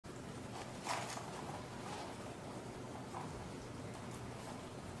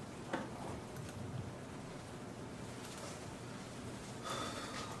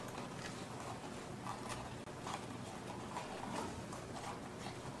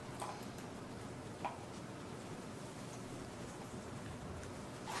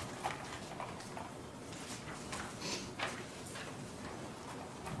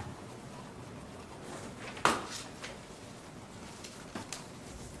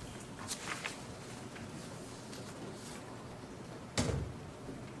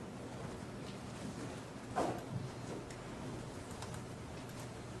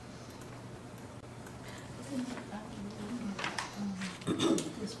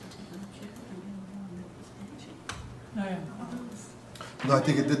No, I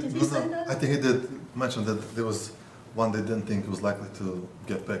think it did. Did he No, say no. that? I think he did mention that there was one they didn't think was likely to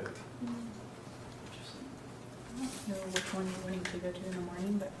get picked. I don't know which one you're wanting to go to in the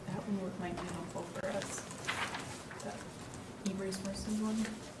morning, but that one might be helpful for us. That e-resources one.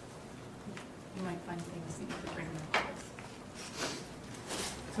 You might find things that you could bring up to us.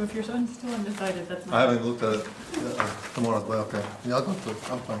 So if you're still undecided, that's not. I haven't looked at it tomorrow, but okay. Yeah, I'll go to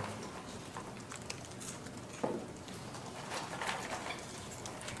it. I'm fine.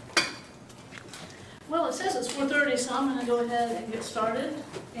 Well, it says it's 4:30, so I'm going to go ahead and get started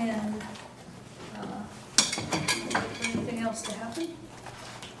and wait for anything else to happen.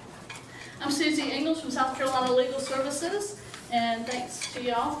 I'm Susie Ingalls from South Carolina Legal Services, and thanks to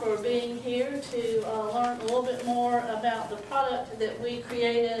y'all for being here to learn a little bit more about the product that we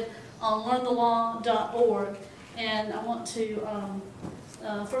created on LearntheLaw.org. And I want to,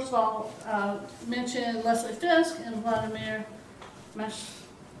 first of all, mention Leslie Fisk and Vladimir Mash.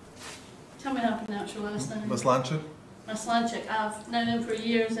 Tell me how to pronounce your last name. Maslanchik? Maslanchik. I've known him for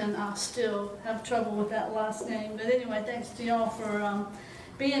years and I still have trouble with that last name. But anyway, thanks to y'all for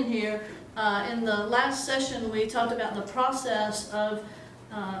being here. In the last session, we talked about the process of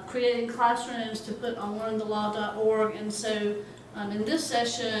creating classrooms to put on LearntheLaw.org. And so in this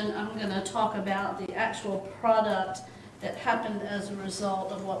session, I'm going to talk about the actual product that happened as a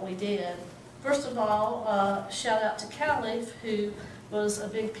result of what we did. First of all, shout out to Calif, who was a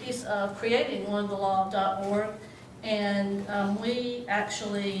big piece of creating LearntheLaw.org, and we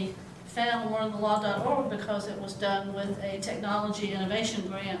actually found LearntheLaw.org because it was done with a technology innovation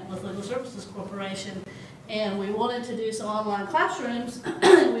grant with Legal Services Corporation, and we wanted to do some online classrooms,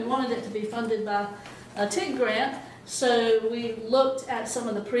 and we wanted it to be funded by a TIG grant, so we looked at some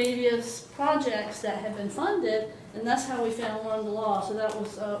of the previous projects that had been funded, and that's how we found LearntheLaw. So that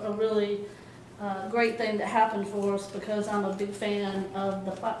was a really great thing that happened for us because I'm a big fan of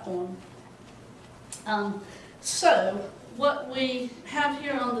the platform. So what we have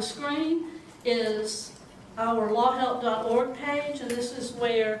here on the screen is our lawhelp.org page, and this is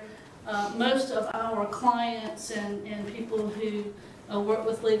where most of our clients and people who work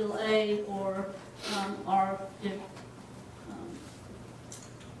with legal aid or are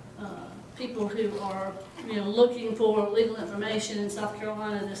people who are looking for legal information in South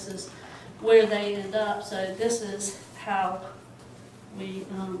Carolina, this is where they end up. So this is how we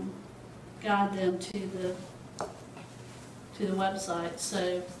guide them to the website.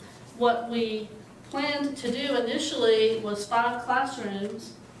 So what we planned to do initially was 5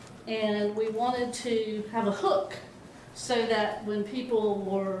 classrooms, and we wanted to have a hook so that when people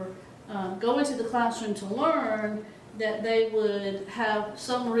were going to the classroom to learn, that they would have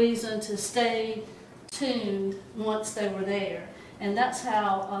some reason to stay tuned once they were there. And that's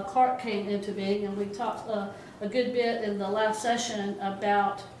how Clark came into being, and we talked a good bit in the last session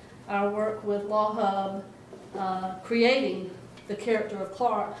about our work with LawHub creating the character of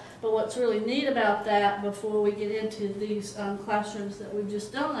Clark. But what's really neat about that, before we get into these classrooms that we've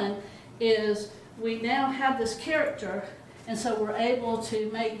just done, is we now have this character, and so we're able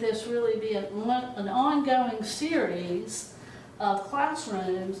to make this really be an ongoing series of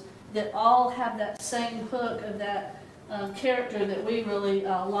classrooms that all have that same hook of that character that we really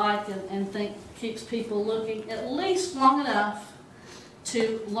like and think keeps people looking at least long enough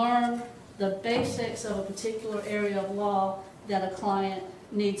to learn the basics of a particular area of law that a client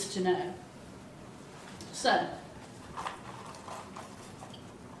needs to know. So,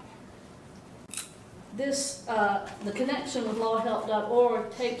 this, the connection with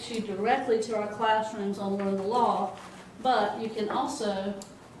lawhelp.org takes you directly to our classrooms on Learn the Law, but you can also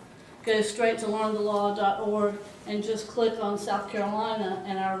go straight to LearntheLaw.org and just click on South Carolina,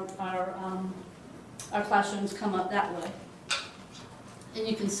 and our classrooms come up that way. And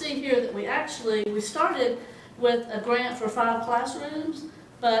you can see here that we started with a grant for 5 classrooms,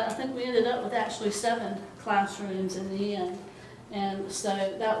 but I think we ended up with actually 7 classrooms in the end. And so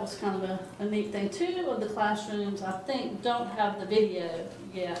that was kind of a neat thing. 2 of the classrooms, I think, don't have the video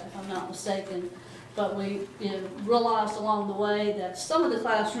yet, if I'm not mistaken. But we realized along the way that some of the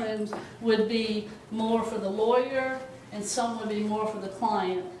classrooms would be more for the lawyer and some would be more for the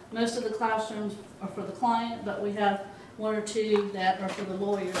client. Most of the classrooms are for the client, but we have 1 or 2 that are for the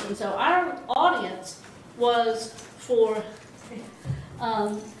lawyers. And so our audience was for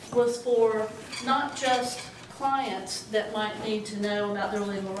not just clients that might need to know about their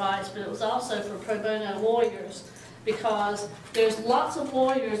legal rights, but it was also for pro bono lawyers, because there's lots of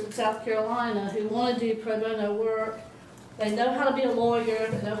lawyers in South Carolina who want to do pro bono work. They know how to be a lawyer,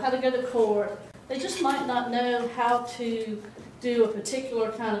 they know how to go to court. They just might not know how to do a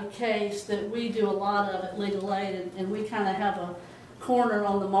particular kind of case that we do a lot of at Legal Aid, and we kind of have corner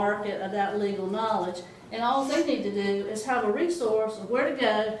on the market of that legal knowledge. And all they need to do is have a resource of where to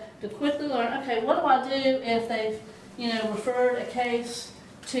go to quickly learn, okay, what do I do if they've, referred a case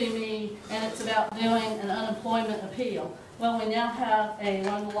to me and it's about doing an unemployment appeal? Well, we now have a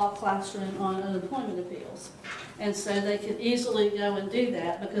LearntheLaw classroom on unemployment appeals. And so they can easily go and do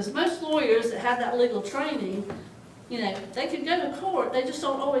that, because most lawyers that have that legal training, they can go to court, they just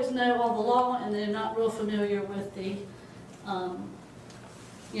don't always know all the law, and they're not real familiar with the,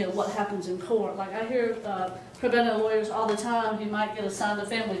 what happens in court. Like I hear pro bono lawyers all the time who might get assigned a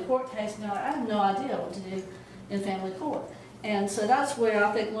family court case, and they're like, I have no idea what to do in family court. And so that's where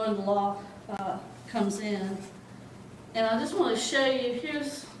I think LearntheLaw comes in. And I just want to show you,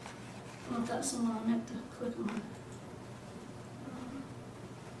 here's, I don't know if that's the one I meant to click on.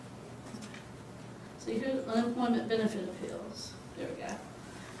 See, here's unemployment benefit appeals. There we go.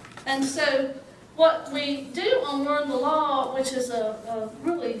 And so what we do on LearntheLaw, which is a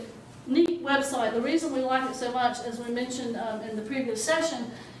really neat website, the reason we like it so much, as we mentioned in the previous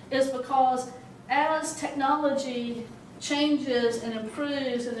session, is because as technology changes and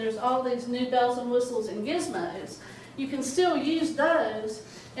improves and there's all these new bells and whistles and gizmos, you can still use those,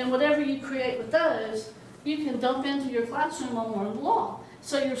 and whatever you create with those, you can dump into your classroom on LearntheLaw.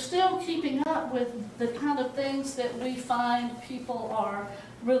 So you're still keeping up with the kind of things that we find people are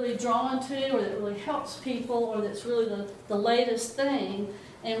really drawn to, or that really helps people, or that's really the latest thing,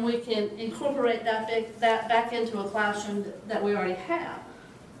 and we can incorporate that back into a classroom that we already have.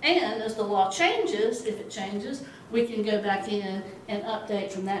 And as the law changes, if it changes, we can go back in and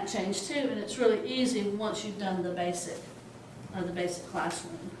update from that change too, and it's really easy once you've done the basic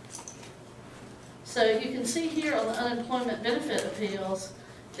classroom. So you can see here on the unemployment benefit appeals,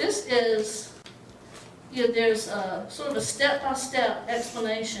 this is, there's a sort of a step-by-step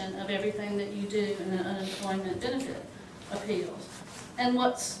explanation of everything that you do in an unemployment benefit appeals. And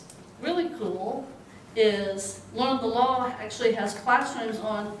what's really cool is LearntheLaw actually has classrooms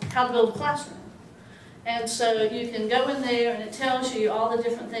on how to build a classroom. And so you can go in there and it tells you all the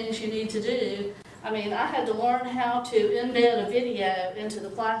different things you need to do. I mean, I had to learn how to embed a video into the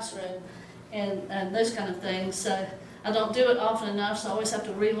classroom and those kind of things. So I don't do it often enough, so I always have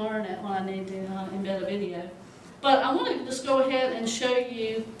to relearn it when I need to embed a video. But I want to just go ahead and show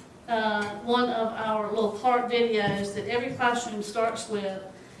you one of our little Clark videos that every classroom starts with.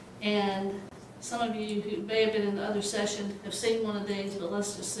 And some of you who may have been in the other session have seen one of these, but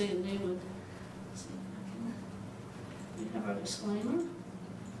let's just see a new one. We have our disclaimer.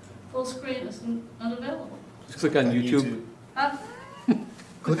 Full screen is unavailable. Just click on YouTube.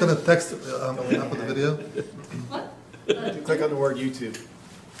 Click on the text on the top of the video. What? Click on the word YouTube.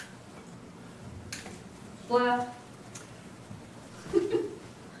 Blah.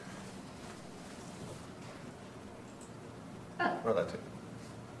 Or that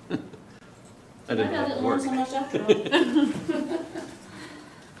too. I didn't I know it didn't learn worked. so much after all.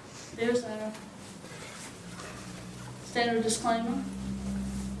 There's our standard disclaimer.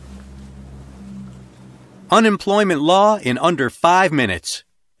 Unemployment law in under 5 minutes.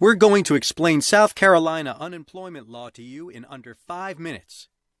 We're going to explain South Carolina unemployment law to you in under 5 minutes.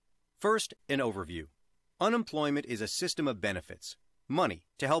 First, an overview. Unemployment is a system of benefits, money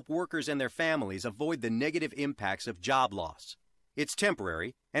to help workers and their families avoid the negative impacts of job loss. It's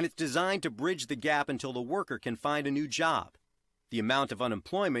temporary, and it's designed to bridge the gap until the worker can find a new job. The amount of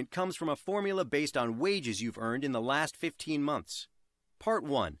unemployment comes from a formula based on wages you've earned in the last 15 months. Part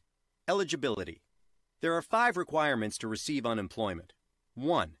 1. Eligibility. There are 5 requirements to receive unemployment.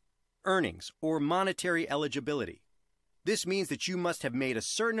 1. Earnings or monetary eligibility. This means that you must have made a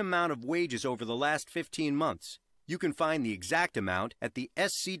certain amount of wages over the last 15 months. You can find the exact amount at the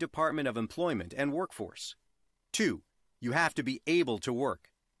SC Department of Employment and Workforce. 2. You have to be able to work.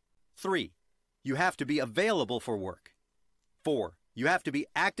 3. You have to be available for work. 4. You have to be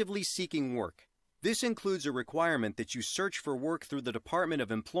actively seeking work. This includes a requirement that you search for work through the Department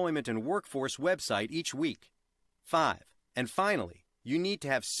of Employment and Workforce website each week. 5. And finally, you need to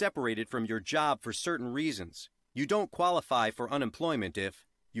have separated from your job for certain reasons. You don't qualify for unemployment if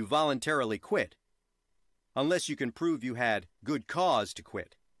you voluntarily quit, unless you can prove you had good cause to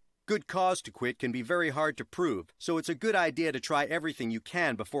quit. Good cause to quit can be very hard to prove, so it's a good idea to try everything you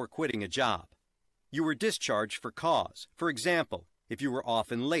can before quitting a job. You were discharged for cause. For example, if you were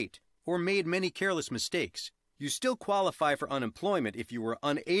often late or made many careless mistakes, you still qualify for unemployment if you were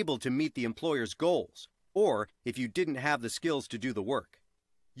unable to meet the employer's goals, or if you didn't have the skills to do the work.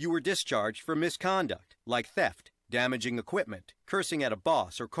 You were discharged for misconduct, like theft, damaging equipment, cursing at a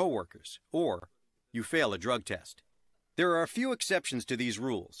boss or coworkers, or you fail a drug test. There are a few exceptions to these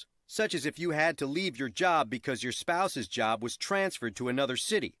rules. such as if you had to leave your job because your spouse's job was transferred to another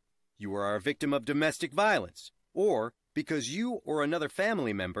city, you are a victim of domestic violence, or because you or another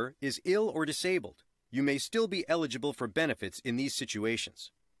family member is ill or disabled. You may still be eligible for benefits in these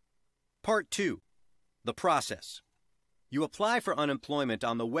situations. Part 2. The process. You apply for unemployment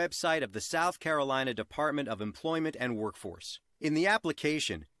on the website of the South Carolina Department of Employment and Workforce. In the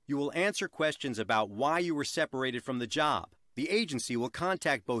application, you will answer questions about why you were separated from the job. The agency will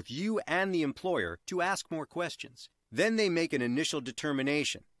contact both you and the employer to ask more questions. Then they make an initial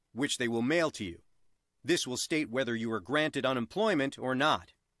determination, which they will mail to you. This will state whether you are granted unemployment or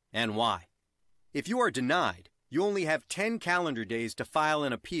not, and why. If you are denied, you only have 10 calendar days to file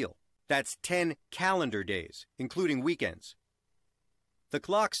an appeal. That's 10 calendar days, including weekends. The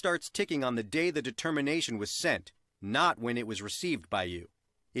clock starts ticking on the day the determination was sent, not when it was received by you.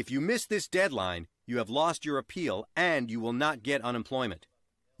 If you miss this deadline, you have lost your appeal and you will not get unemployment.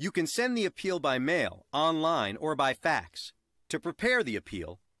 You can send the appeal by mail, online, or by fax. To prepare the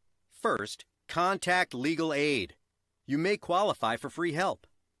appeal, first, contact legal aid. You may qualify for free help.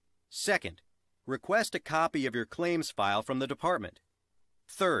 Second, request a copy of your claims file from the department.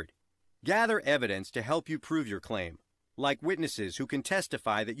 Third, gather evidence to help you prove your claim, like witnesses who can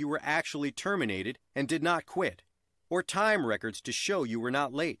testify that you were actually terminated and did not quit, or time records to show you were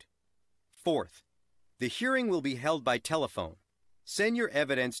not late. Fourth, the hearing will be held by telephone. Send your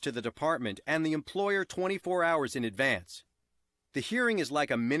evidence to the department and the employer 24 hours in advance. The hearing is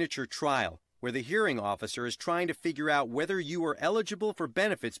like a miniature trial where the hearing officer is trying to figure out whether you are eligible for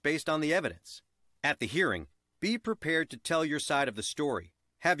benefits based on the evidence. At the hearing, be prepared to tell your side of the story.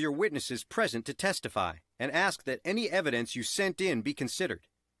 Have your witnesses present to testify, and ask that any evidence you sent in be considered.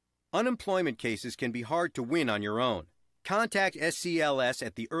 Unemployment cases can be hard to win on your own. Contact SCLS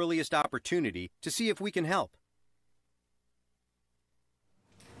at the earliest opportunity to see if we can help.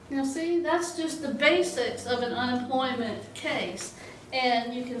 Now see, that's just the basics of an unemployment case.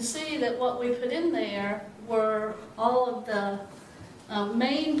 And you can see that what we put in there were all of the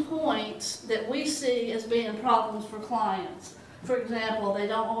main points that we see as being problems for clients. For example, they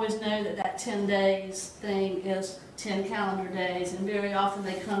don't always know that that 10 days thing is 10 calendar days, and very often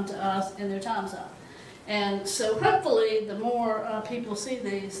they come to us and their time's up. And so hopefully the more people see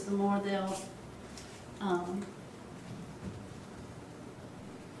these, the more they'll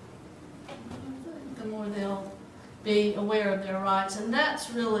be aware of their rights. And that's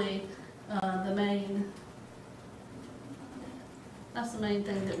really the main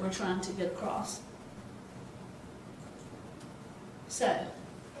thing that we're trying to get across. So,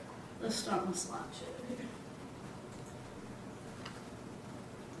 let's start with slideshow here.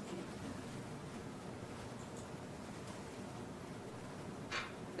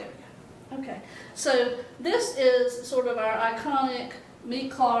 There we go. Okay, so this is sort of our iconic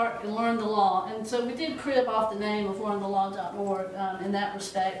Meet Clark and Learn the Law. And so we did crib off the name of LearntheLaw.org in that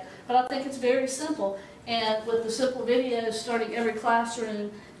respect. But I think it's very simple. And with the simple videos starting every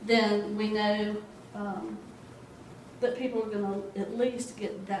classroom, then we know that people are going to at least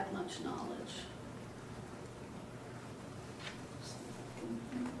get that much knowledge.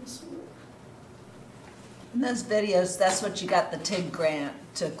 And those videos, that's what you got the TIG grant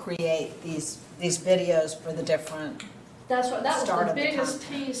to create these videos for the different. That's right. That was the biggest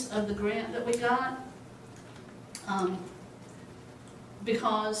piece of the grant that we got,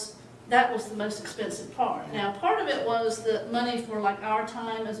 because that was the most expensive part. Now, part of it was the money for like our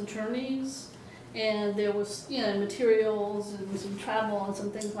time as attorneys. And there was, materials and some travel and some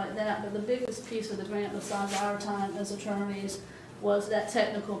things like that. But the biggest piece of the grant, besides our time as attorneys, was that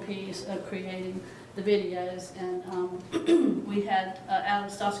technical piece of creating the videos. And we had Adam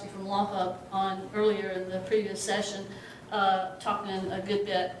Stosky from Law Hub on earlier in the previous session talking a good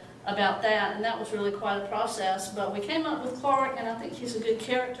bit about that. And that was really quite a process. But we came up with Clark, and I think he's a good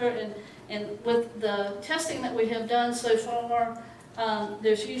character. And with the testing that we have done so far,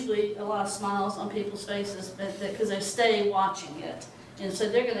 there's usually a lot of smiles on people's faces because they stay watching it. And so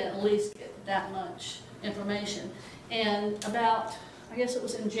they're going to at least get that much information. And about, I guess it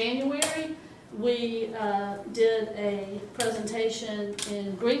was in January, we did a presentation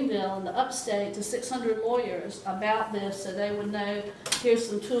in Greenville in the upstate to 600 lawyers about this, so they would know here's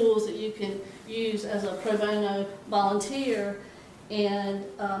some tools that you can use as a pro bono volunteer. And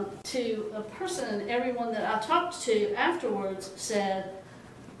to a person, everyone that I talked to afterwards said,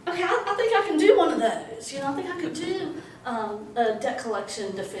 okay, I think I can do one of those. I think I could do a debt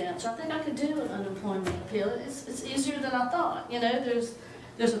collection defense. Or I think I could do an unemployment appeal. It's easier than I thought.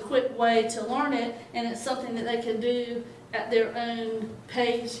 There's a quick way to learn it, and it's something that they can do at their own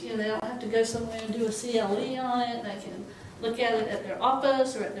pace. They don't have to go somewhere and do a CLE on it. They can look at it at their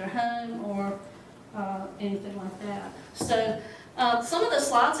office or at their home or anything like that. So some of the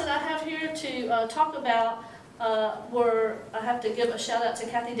slides that I have here to talk about I have to give a shout out to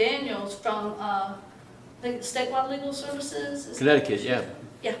Kathy Daniels from Statewide Legal Services. Connecticut, yeah.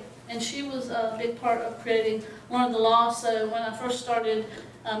 Yeah, and she was a big part of creating LearntheLaw. So when I first started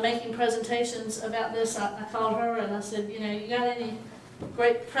making presentations about this, I called her and I said, you know, you got any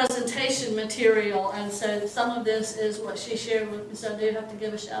great presentation material? And so some of this is what she shared with me, so I do have to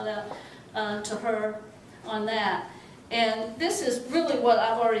give a shout out to her on that. And this is really what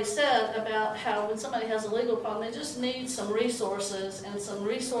I've already said about how when somebody has a legal problem, they just need some resources and some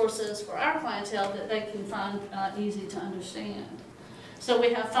resources for our clientele that they can find easy to understand. So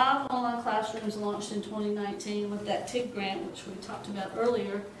we have 5 online classrooms launched in 2019 with that TIG grant, which we talked about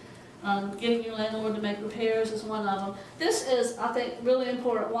earlier. Getting your landlord to make repairs is one of them. This is, I think, really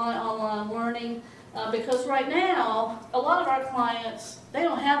important. Why online learning? Because right now, a lot of our clients, they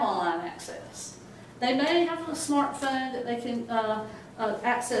don't have online access. They may have a smartphone that they can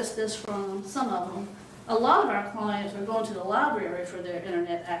access this from, some of them. A lot of our clients are going to the library for their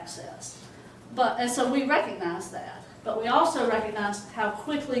internet access. And so we recognize that. But we also recognize how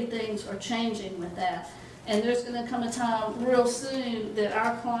quickly things are changing with that. And there's going to come a time real soon that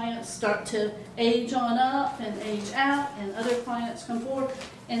our clients start to age on up and age out, and other clients come forward,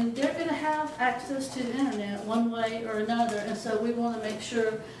 and they're going to have access to the internet one way or another. And so we want to make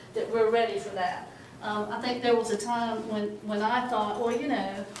sure that we're ready for that. I think there was a time when I thought, well, you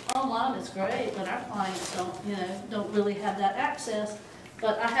know, online is great, but our clients don't really have that access.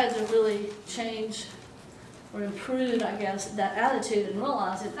 But I had to really change or improve, I guess, that attitude and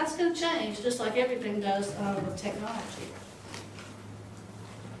realize that that's going to change, just like everything does with technology.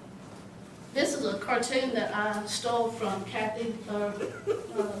 This is a cartoon that I stole from Kathy,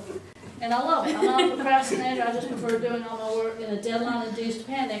 and I love it. I'm not a procrastinator. I just prefer doing all my work in a deadline-induced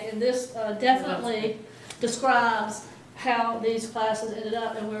panic, and this definitely describes how these classes ended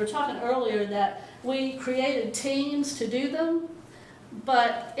up. And we were talking earlier that we created teams to do them,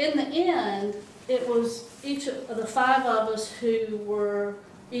 but in the end, it was each of the 5 of us who were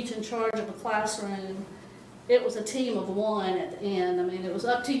each in charge of a classroom. It was a team of 1 at the end. I mean, it was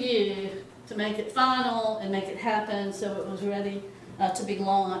up to you to make it final and make it happen so it was ready to be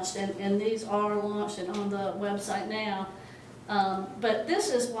launched. And these are launched and on the website now. But this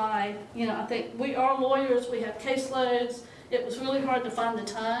is why, you know, I think we are lawyers, we have caseloads. It was really hard to find the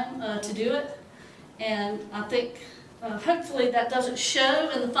time to do it. And I think hopefully that doesn't show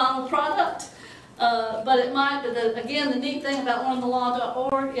in the final product. But it might, but again, the neat thing about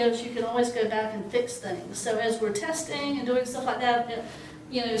LearntheLaw.org is you can always go back and fix things. So as we're testing and doing stuff like that,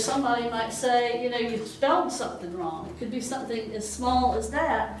 you know, somebody might say, you know, you spelled something wrong. It could be something as small as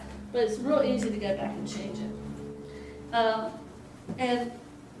that, but it's real easy to go back and change it. And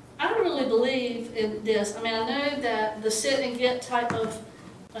I really believe in this. I mean, I know that the sit and get type of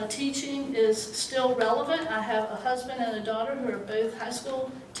teaching is still relevant. I have a husband and a daughter who are both high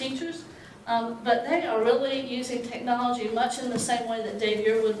school teachers. But they are really using technology much in the same way that Dave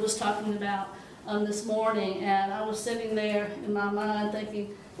Yearwood was talking about this morning. And I was sitting there in my mind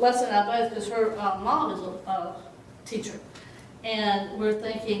thinking, Leslie and I both, because her mom is a teacher, and we're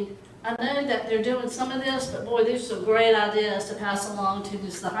thinking, I know that they're doing some of this, but boy, these are some great ideas to pass along to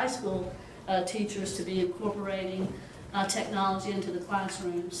just the high school teachers to be incorporating technology into the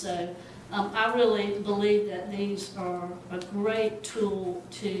classroom. So I really believe that these are a great tool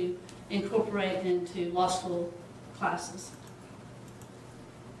to incorporate into law school classes.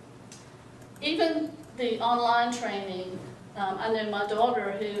 Even the online training, I know my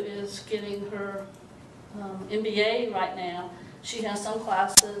daughter who is getting her MBA right now, she has some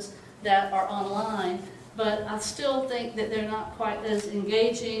classes that are online, but I still think that they're not quite as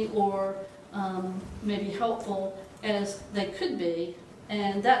engaging or maybe helpful as they could be,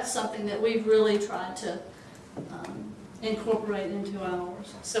 and that's something that we've really tried to incorporate into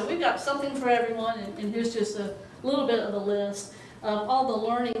ours. So we've got something for everyone, and here's just a little bit of a list of all the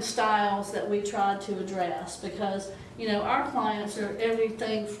learning styles that we tried to address, because, you know, our clients are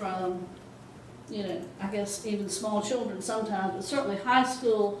everything from, you know, I guess even small children sometimes, but certainly high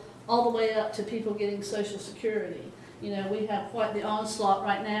school all the way up to people getting Social Security. You know, we have quite the onslaught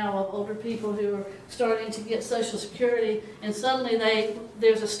right now of older people who are starting to get Social Security, and suddenly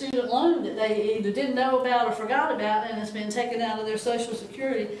there's a student loan that they either didn't know about or forgot about, and it's been taken out of their Social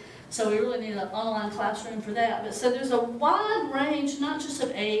Security. So we really need an online classroom for that. But so there's a wide range, not just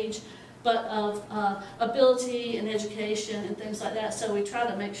of age, but of ability and education and things like that. So we try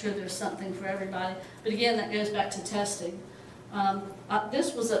to make sure there's something for everybody. But again, that goes back to testing.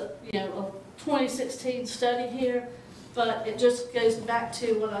 This was a 2016 study here. but it just goes back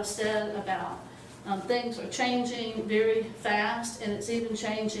to what I said about things are changing very fast, and it's even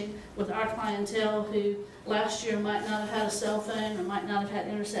changing with our clientele who last year might not have had a cell phone or might not have had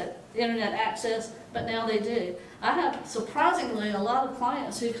internet access, but now they do. I have surprisingly a lot of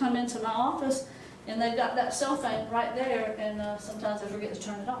clients who come into my office and they've got that cell phone right there, and sometimes I forget to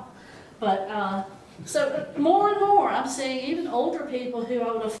turn it off. But so more and more I'm seeing even older people who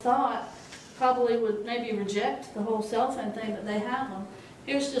I would have thought probably would maybe reject the whole cell phone thing, but they have them.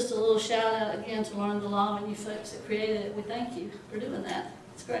 Here's just a little shout out again to Learn the Law and you folks that created it. We thank you for doing that.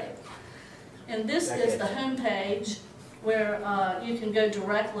 It's great. And this is the home page where you can go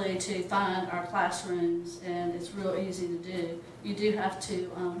directly to find our classrooms, and it's real easy to do. You do have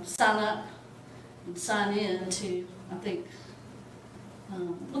to sign up and sign in to, I think,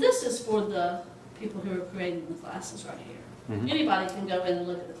 well, this is for the people who are creating the classes right here. Mhm. Anybody can go in and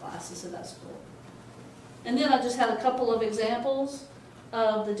look at the classes, so that's cool. And then I just had a couple of examples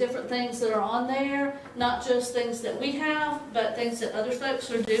of the different things that are on there, not just things that we have, but things that other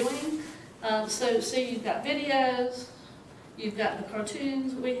folks are doing. So you've got videos, you've got the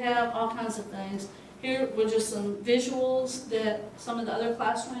cartoons we have, all kinds of things. Here were just some visuals that some of the other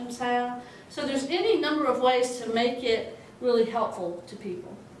classrooms have. So there's any number of ways to make it really helpful to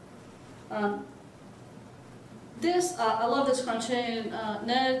people. I love this cartoon.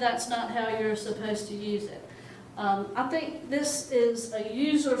 No, that's not how you're supposed to use it. I think this is a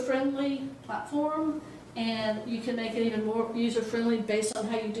user-friendly platform, and you can make it even more user-friendly based on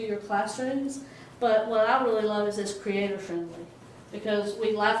how you do your classrooms. But what I really love is it's creator-friendly, because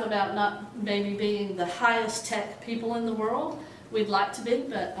we laugh about not maybe being the highest tech people in the world. We'd like to be,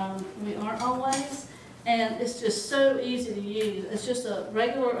 but we aren't always. And it's just so easy to use. It's just a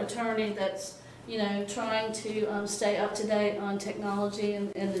regular attorney that's, you know, trying to stay up to date on technology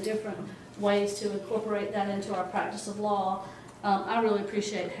and the different ways to incorporate that into our practice of law. I really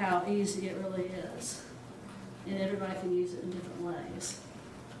appreciate how easy it really is, and everybody can use it in different ways.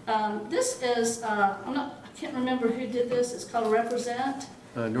 This is I can't remember who did this. It's called Represent.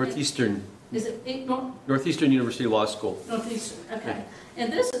 Northeastern. Is it Northeastern University Law School. Northeastern? Okay.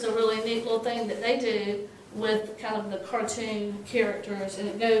 And this is a really neat little thing that they do with kind of the cartoon characters, and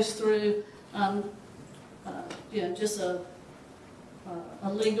it goes through, you know, just a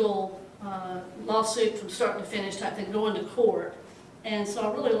legal lawsuit from start to finish type thing, going to court. And so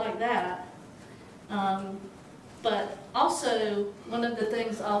I really like that. But also, one of the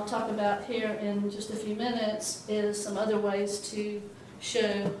things I'll talk about here in just a few minutes is some other ways to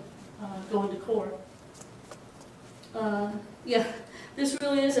show going to court. Yeah, this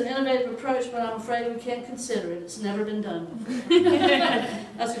really is an innovative approach, but I'm afraid we can't consider it. It's never been done before.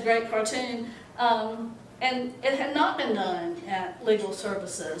 That's a great cartoon. And it had not been done at legal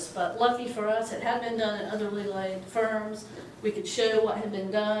services, but lucky for us, it had been done at other legal aid firms. We could show what had been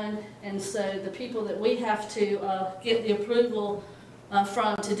done, and so the people that we have to get the approval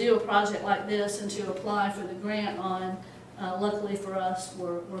from to do a project like this and to apply for the grant on, luckily for us,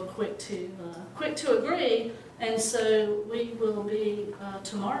 were quick to agree. And so we will be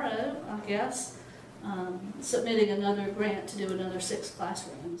tomorrow, I guess, submitting another grant to do another 6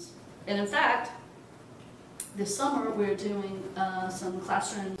 classrooms. And in fact, this summer we're doing some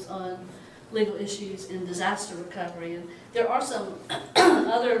classrooms on legal issues in disaster recovery. And there are some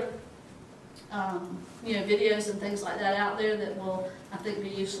other you know, videos and things like that out there that will, I think, be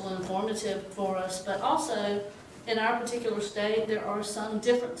useful and informative for us. But also, in our particular state, there are some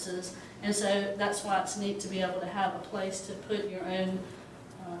differences, and so that's why it's neat to be able to have a place to put your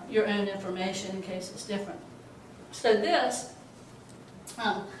own information in case it's different. So this,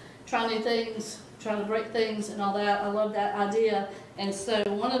 try new things, try to break things and all that, I love that idea. And so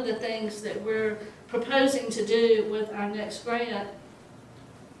one of the things that we're proposing to do with our next grant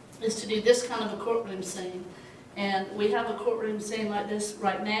is to do this kind of a courtroom scene. And we have a courtroom scene like this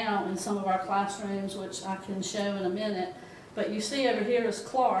right now in some of our classrooms, which I can show in a minute. But you see over here is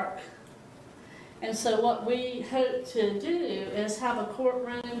Clark. And so what we hope to do is have a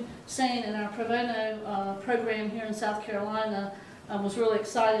courtroom scene in our pro bono program here in South Carolina. I was really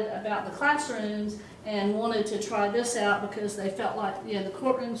excited about the classrooms and wanted to try this out because they felt like, you know, the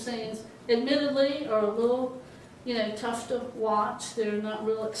courtroom scenes admittedly are a little, you know, tough to watch. They're not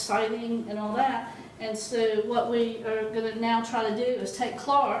real exciting and all that. And so what we are going to now try to do is take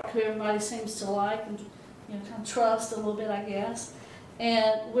Clark, who everybody seems to like and, you know, kind of trust a little bit, I guess,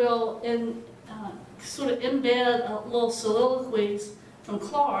 and we'll sort of embed little soliloquies from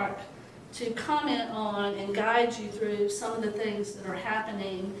Clark to comment on and guide you through some of the things that are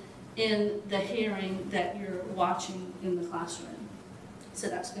happening in the hearing that you're watching in the classroom. So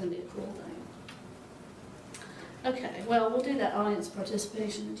that's going to be a cool thing. Okay, well, we'll do that audience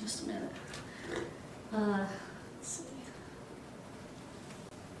participation in just a minute. Let's see.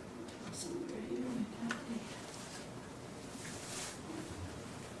 Somewhere here we got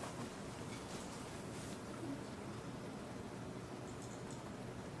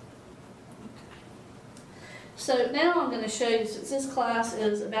So now I'm going to show you, since this class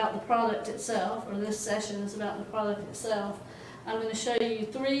is about the product itself, or this session is about the product itself, I'm going to show you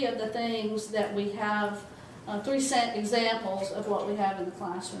three of the things that we have, three examples of what we have in the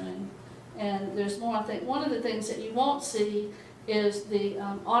classroom. And there's more, I think. One of the things that you won't see is the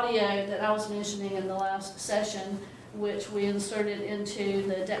audio that I was mentioning in the last session, which we inserted into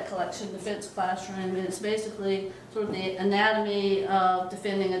the debt collection defense classroom. And it's basically sort of the anatomy of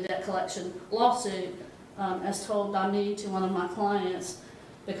defending a debt collection lawsuit, as told by me to one of my clients,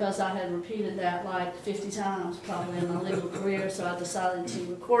 because I had repeated that like 50 times probably in my legal career, so I decided to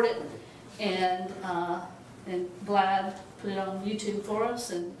record it, and Vlad put it on YouTube for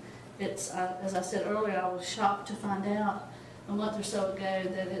us, and it's, as I said earlier, I was shocked to find out a month or so ago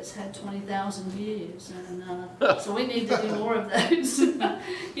that it's had 20,000 views, and so we need to do more of those.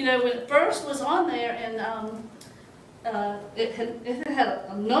 You know, when it first was on there, and it had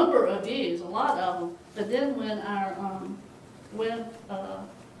a number of views, a lot of them, but then when our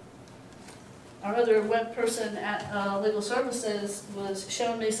other web person at Legal Services was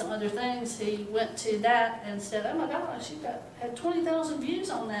showing me some other things, he went to that and said, oh my gosh, you had 20,000 views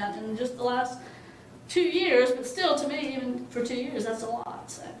on that in just the last 2 years, but still, to me, even for 2 years, that's a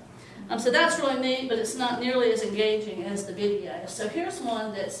lot. So that's really neat, but it's not nearly as engaging as the video. So here's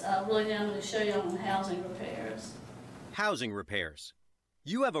one that's really neat. I'm going to show you on housing repairs. Housing repairs.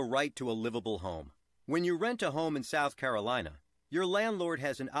 You have a right to a livable home. When you rent a home in South Carolina, your landlord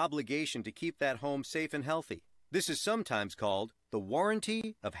has an obligation to keep that home safe and healthy. This is sometimes called the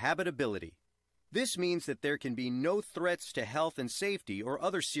warranty of habitability. This means that there can be no threats to health and safety or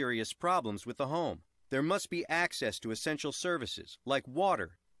other serious problems with the home. There must be access to essential services like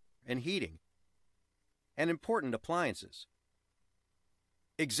water and heating and important appliances.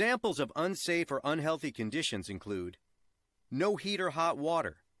 Examples of unsafe or unhealthy conditions include no heat or hot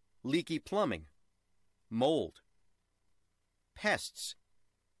water, leaky plumbing, mold, pests,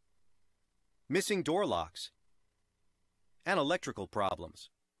 missing door locks, and electrical problems.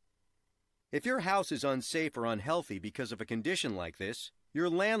 If your house is unsafe or unhealthy because of a condition like this, your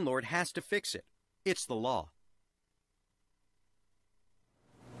landlord has to fix it. It's the law.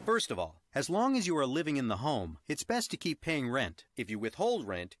 First of all, as long as you are living in the home, it's best to keep paying rent. If you withhold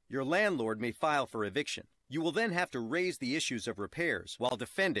rent, your landlord may file for eviction. You will then have to raise the issues of repairs while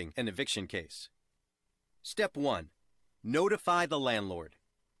defending an eviction case. Step 1. Notify the landlord.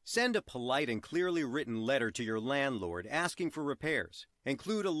 Send a polite and clearly written letter to your landlord asking for repairs.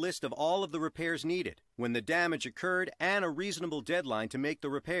 Include a list of all of the repairs needed, when the damage occurred, and a reasonable deadline to make the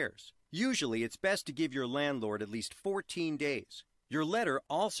repairs. Usually, it's best to give your landlord at least 14 days. Your letter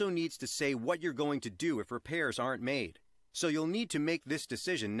also needs to say what you're going to do if repairs aren't made. So you'll need to make this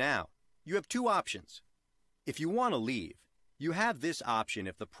decision now. You have two options. If you want to leave, you have this option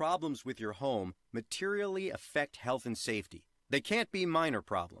if the problems with your home materially affect health and safety. They can't be minor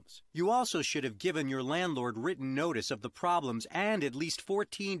problems. You also should have given your landlord written notice of the problems and at least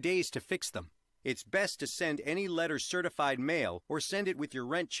 14 days to fix them. It's best to send any letter certified mail or send it with your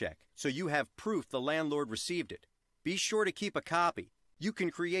rent check so you have proof the landlord received it. Be sure to keep a copy. You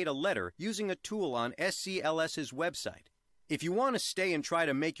can create a letter using a tool on SCLS's website. If you want to stay and try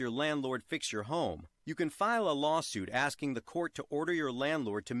to make your landlord fix your home, you can file a lawsuit asking the court to order your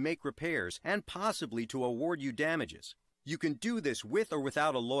landlord to make repairs and possibly to award you damages. You can do this with or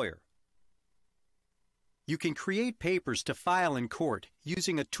without a lawyer. You can create papers to file in court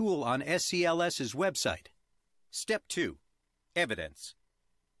using a tool on SCLS's website. Step 2. Evidence.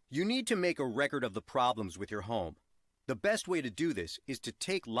 You need to make a record of the problems with your home. The best way to do this is to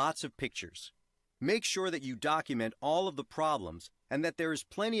take lots of pictures. Make sure that you document all of the problems and that there is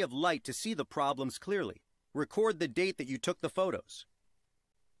plenty of light to see the problems clearly. Record the date that you took the photos.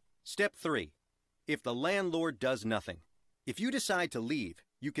 Step 3. If the landlord does nothing. If you decide to leave,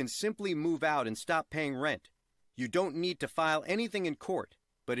 you can simply move out and stop paying rent. You don't need to file anything in court,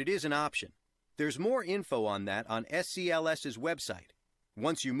 but it is an option. There's more info on that on SCLS's website.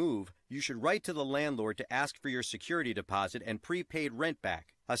 Once you move, you should write to the landlord to ask for your security deposit and prepaid rent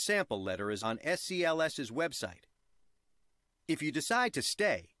back. A sample letter is on SCLS's website. If you decide to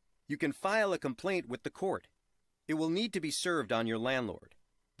stay, you can file a complaint with the court. It will need to be served on your landlord.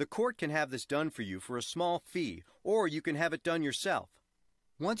 The court can have this done for you for a small fee, or you can have it done yourself.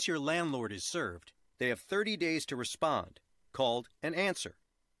 Once your landlord is served, they have 30 days to respond, called an answer.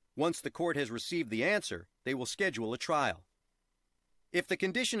 Once the court has received the answer, they will schedule a trial. If the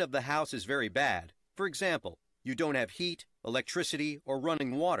condition of the house is very bad, for example, you don't have heat, electricity, or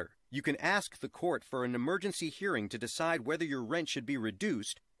running water, you can ask the court for an emergency hearing to decide whether your rent should be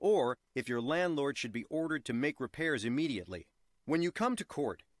reduced or if your landlord should be ordered to make repairs immediately. When you come to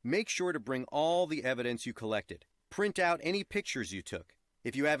court, make sure to bring all the evidence you collected. Print out any pictures you took.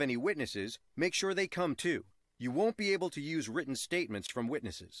 If you have any witnesses, make sure they come too. You won't be able to use written statements from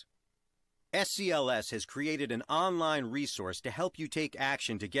witnesses. SCLS has created an online resource to help you take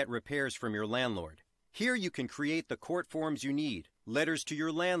action to get repairs from your landlord. Here you can create the court forms you need, letters to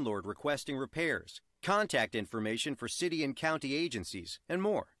your landlord requesting repairs, contact information for city and county agencies, and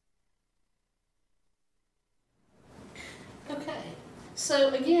more. Okay, so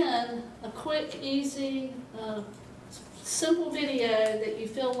again, a quick, easy, simple video that you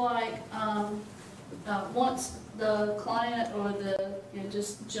feel like once the client or the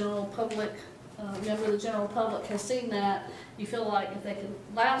just general public, member of the general public has seen that, you feel like if they can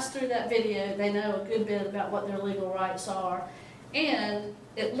last through that video, they know a good bit about what their legal rights are, and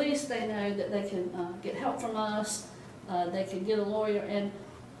at least they know that they can get help from us, they can get a lawyer, and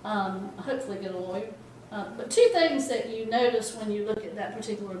hopefully get a lawyer. But two things that you notice when you look at that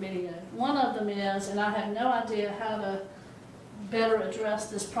particular video. One of them is, and I have no idea how to better address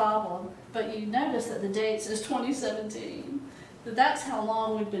this problem, but you notice that the date says 2017. That's how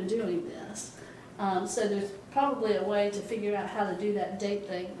long we've been doing this. So there's probably a way to figure out how to do that date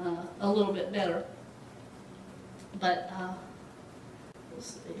thing a little bit better. But we'll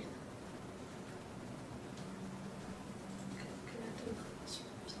see.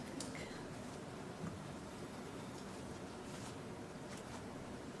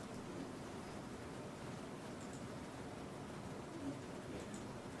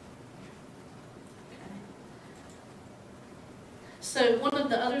 So one of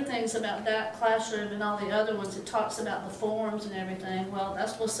the other things about that classroom and all the other ones, it talks about the forms and everything. Well,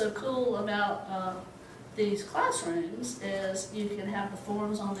 that's what's so cool about these classrooms is you can have the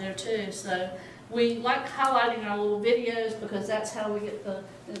forms on there too. So we like highlighting our little videos because that's how we get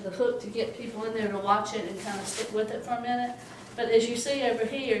the hook to get people in there to watch it and kind of stick with it for a minute. But as you see over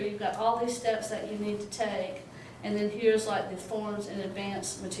here, you've got all these steps that you need to take. And then here's like the forms and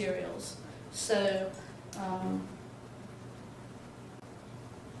advanced materials. So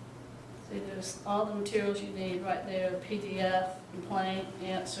see, there's all the materials you need right there, the PDF, complaint,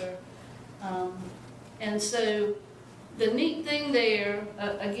 answer. And so the neat thing there,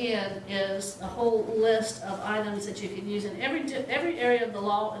 again, is a whole list of items that you can use. And every area of the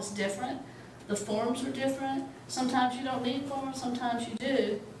law is different. The forms are different. Sometimes you don't need forms, sometimes you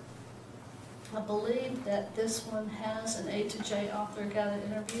do. I believe that this one has an A to J author guided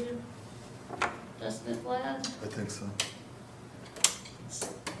interview. Doesn't it, Vlad? I think so.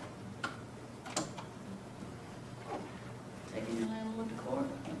 Taking your landlord to court?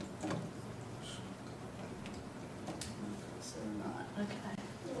 So not, okay.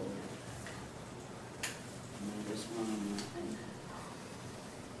 There's one on the thing.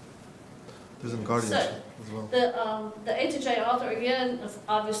 There's some guardianship as well. The A to J author, again,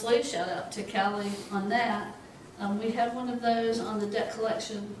 obviously, shout out to Callie on that. We have one of those on the debt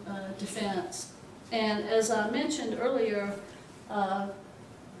collection defense. And as I mentioned earlier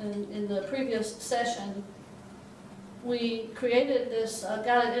in the previous session, we created this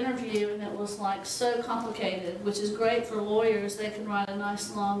guided interview, and it was like so complicated, which is great for lawyers. They can write a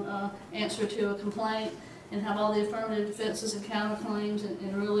nice long answer to a complaint and have all the affirmative defenses and counterclaims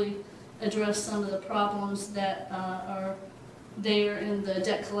and really address some of the problems that are there in the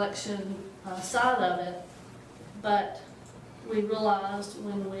debt collection side of it. But we realized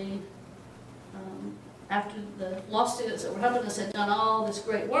when we, after the law students that were helping us had done all this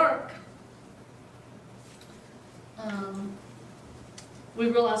great work, we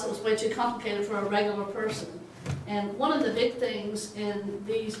realized it was way too complicated for a regular person. And one of the big things in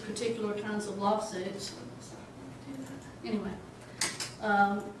these particular kinds of lawsuits, anyway,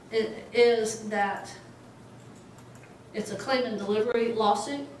 it is that it's a claim and delivery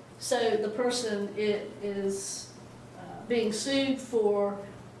lawsuit. So the person is being sued for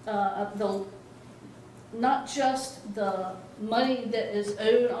not just the money that is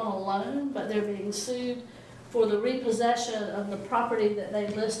owed on a loan, but they're being sued for the repossession of the property that they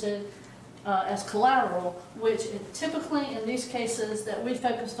listed as collateral, which typically in these cases that we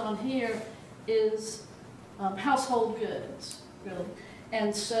focused on here is household goods, really.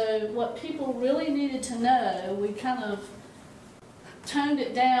 And so what people really needed to know, we kind of toned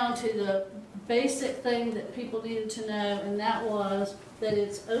it down to the basic thing that people needed to know, and that was that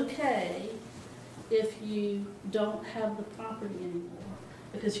it's okay if you don't have the property anymore.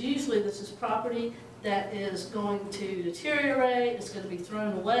 Because usually this is property that is going to deteriorate, it's going to be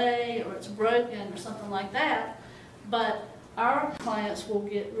thrown away, or it's broken, or something like that. But our clients will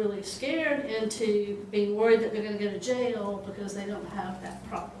get really scared into being worried that they're going to go to jail because they don't have that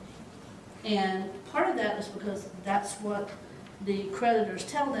property. And part of that is because that's what the creditors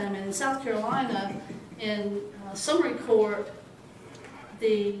tell them. And in South Carolina, in summary court,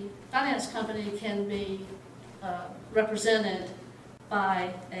 the finance company can be represented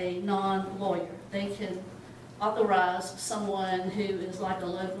by a non-lawyer. They can authorize someone who is like a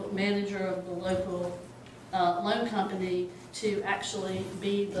local manager of the local loan company to actually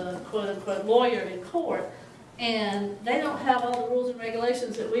be the quote-unquote lawyer in court. And they don't have all the rules and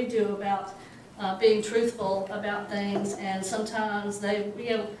regulations that we do about being truthful about things. And sometimes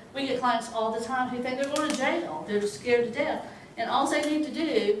we get clients all the time who think they're going to jail. They're just scared to death. And all they need to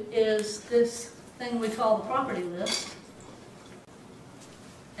do is this thing we call the property list.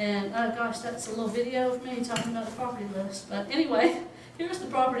 And oh gosh, that's a little video of me talking about the property list. But anyway, here's the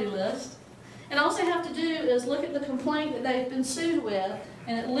property list. And all they have to do is look at the complaint that they've been sued with,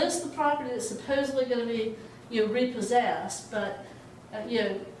 and it lists the property that's supposedly going to be, repossessed. But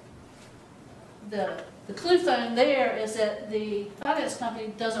the clue phone there is that the finance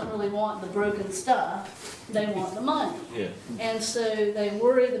company doesn't really want the broken stuff. They want the money. Yeah. And so they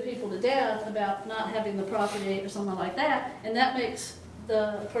worry the people to death about not having the property or something like that, and that makes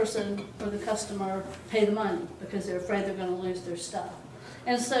the person or the customer pay the money because they're afraid they're going to lose their stuff.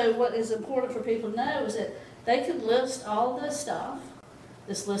 And so what is important for people to know is that they could list all this stuff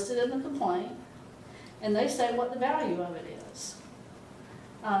that's listed in the complaint, and they say what the value of it is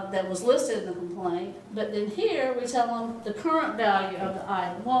that was listed in the complaint. But then here we tell them the current value of the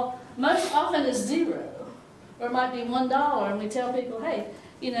item. Well, most often it's $0, or it might be $1, and we tell people, hey,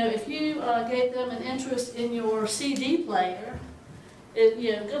 if you gave them an interest in your CD player,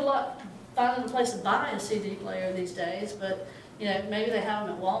 good luck finding a place to buy a CD player these days, but maybe they have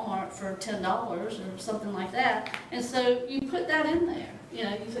them at Walmart for $10 or something like that. And so you put that in there.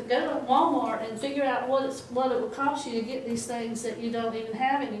 You could go to Walmart and figure out what it would cost you to get these things that you don't even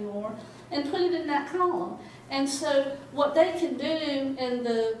have anymore, and put it in that column. And so what they can do, and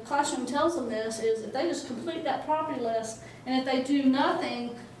the classroom tells them this, is if they just complete that property list, and if they do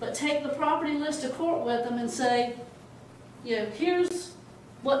nothing but take the property list to court with them and say, here's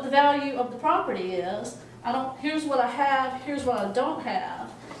what the value of the property is. Here's what I have, here's what I don't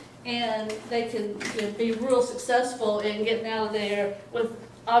have. And they can be real successful in getting out of there with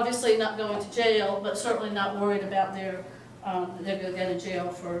obviously not going to jail, but certainly not worried about they're going to go to jail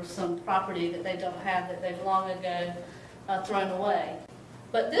for some property that they don't have that they've long ago thrown away.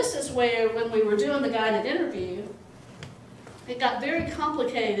 But this is where, when we were doing the guided interview, it got very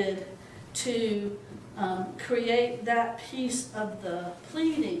complicated to create that piece of the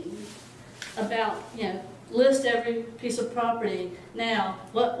pleading about, list every piece of property. Now,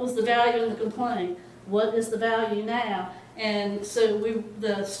 what was the value in the complaint? What is the value now? And so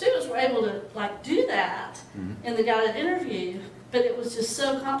the students were able to do that in the guided interview, but it was just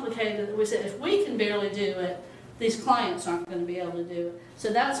so complicated that we said, if we can barely do it, these clients aren't going to be able to do it.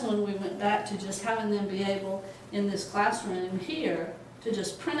 So that's when we went back to just having them be able, in this classroom here, to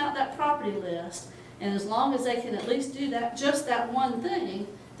just print out that property list. And as long as they can at least do that, just that one thing,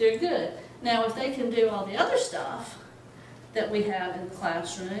 they're good. Now, if they can do all the other stuff that we have in the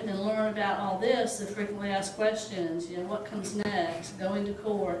classroom and learn about all this, the frequently asked questions, what comes next, going to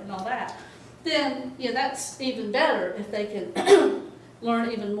court and all that, then that's even better if they can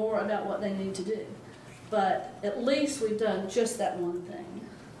learn even more about what they need to do. But at least we've done just that one thing.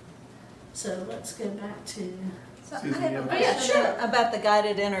 So let's go back to... So I have a question about the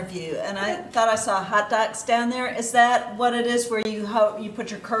guided interview, and I thought I saw hot docs down there. Is that what it is, where you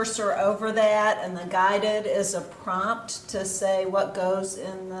put your cursor over that, and the guided is a prompt to say what goes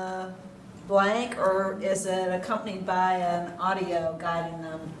in the blank, or is it accompanied by an audio guiding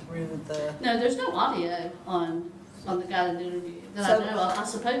them through the... No, there's no audio on the guided interview that I know of. I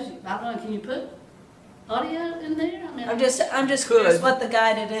suppose I don't know, can you put audio in there? I mean, I'm just curious what the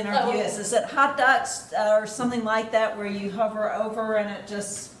guided interview is. Is it hot docs or something like that, where you hover over and it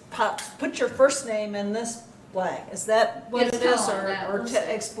just pops? Put your first name in this blank. Is that what it is, or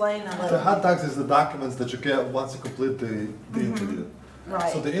to explain a little? The hot docs is the documents that you get once you complete the interview.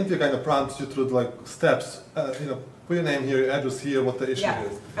 Right. So the interview kind of prompts you through steps. Put your name here, your address here, what the issue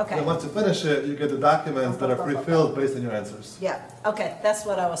is. Okay. And then once you finish it, you get the documents that are pre-filled based on your answers. Yeah. Okay. That's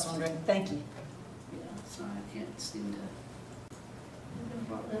what I was wondering. Thank you. Sorry, I can't seem to. I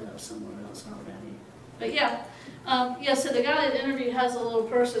brought that up somewhere else already. But yeah, yeah, so the guided interview has a little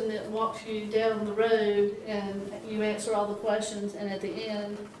person that walks you down the road and you answer all the questions, and at the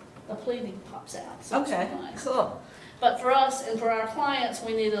end, a pleading pops out. So it's Okay, nice. cool. But for us and for our clients,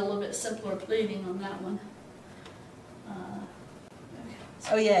 we need a little bit simpler pleading on that one.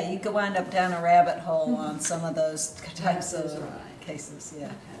 Oh, yeah, you could wind up down a rabbit hole on some of those types That is of right. cases, yeah.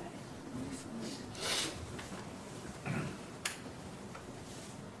 Okay.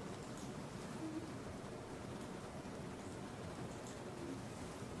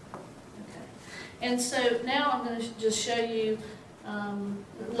 And so now I'm going to just show you,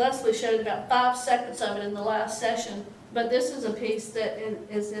 Leslie showed about 5 seconds of it in the last session, but this is a piece that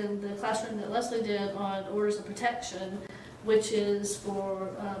is in the classroom that Leslie did on orders of protection, which is for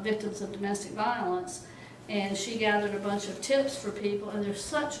victims of domestic violence. And she gathered a bunch of tips for people, and there's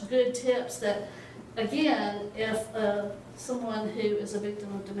such good tips that, again, if someone who is a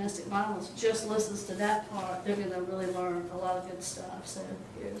victim of domestic violence just listens to that part, they're going to really learn a lot of good stuff. So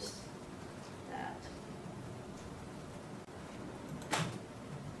here's that.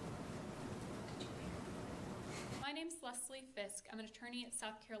 My name's Leslie Fisk. I'm an attorney at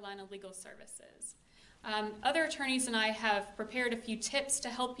South Carolina Legal Services. Other attorneys and I have prepared a few tips to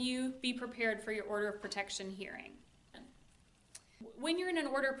help you be prepared for your order of protection hearing. When you're in an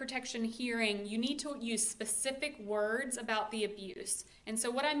order of protection hearing, you need to use specific words about the abuse. And so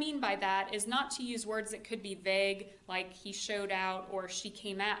what I mean by that is not to use words that could be vague, like he showed out or she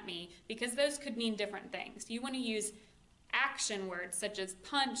came at me, because those could mean different things. You want to use action words such as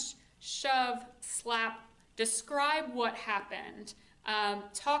punch, shove, slap, describe what happened.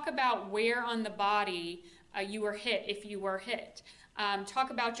 Talk about where on the body you were hit, if you were hit.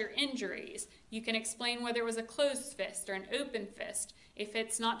 Talk about your injuries. You can explain whether it was a closed fist or an open fist. If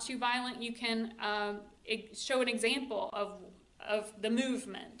it's not too violent, you can show an example of the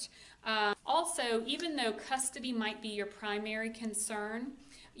movement. Also, even though custody might be your primary concern,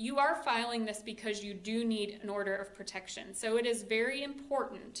 you are filing this because you do need an order of protection. So it is very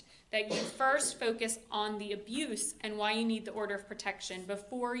important that you first focus on the abuse and why you need the order of protection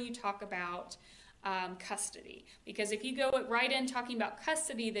before you talk about custody. Because if you go right in talking about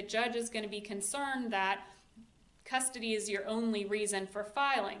custody, the judge is going to be concerned that custody is your only reason for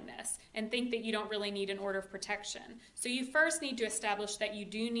filing this and think that you don't really need an order of protection. So you first need to establish that you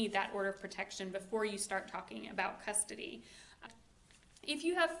do need that order of protection before you start talking about custody. If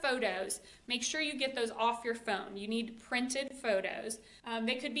you have photos, make sure you get those off your phone. You need printed photos.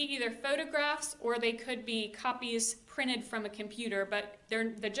 They could be either photographs or they could be copies printed from a computer, but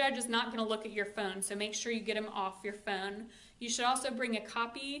the judge is not going to look at your phone, so make sure you get them off your phone. You should also bring a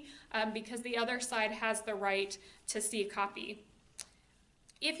copy because the other side has the right to see a copy.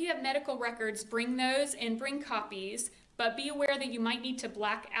 If you have medical records, bring those and bring copies. But be aware that you might need to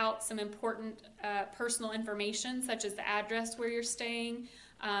black out some important personal information, such as the address where you're staying,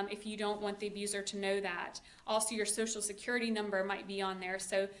 if you don't want the abuser to know that. Also, your social security number might be on there,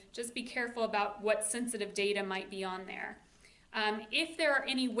 so just be careful about what sensitive data might be on there. If there are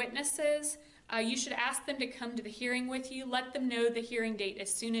any witnesses, you should ask them to come to the hearing with you. Let them know the hearing date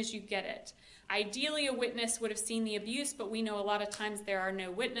as soon as you get it. Ideally, a witness would have seen the abuse, but we know a lot of times there are no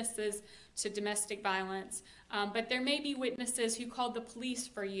witnesses to domestic violence. But there may be witnesses who called the police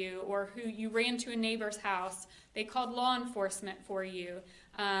for you, or who you ran to a neighbor's house. They called law enforcement for you.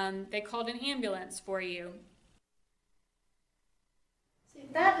 They called an ambulance for you. See,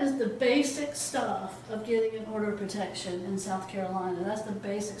 that is the basic stuff of getting an order of protection in South Carolina. That's the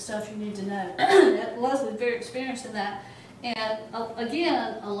basic stuff you need to know. Leslie's very experienced in that. And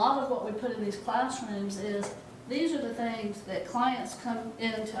again, a lot of what we put in these classrooms is these are the things that clients come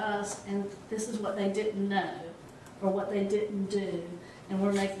into us and this is what they didn't know or what they didn't do, and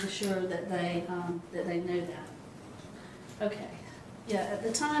we're making sure that they know that. Okay. Yeah, at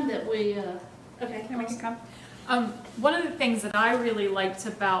the time that we okay, Can we come? One of the things that I really liked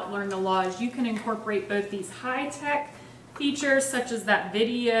about LearntheLaw is you can incorporate both these high-tech features such as that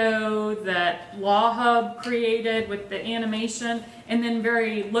video that Law Hub created with the animation, and then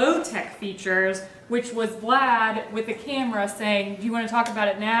very low-tech features, which was Vlad with the camera saying, "Do you want to talk about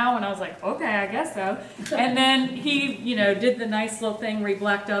it now?" And I was like, "Okay, I guess so." And then he, did the nice little thing where he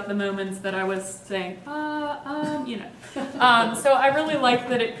blacked out the moments that I was saying, So I really liked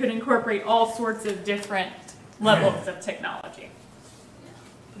that it could incorporate all sorts of different levels of technology. Yeah,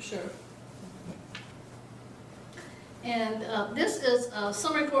 for sure. And this is a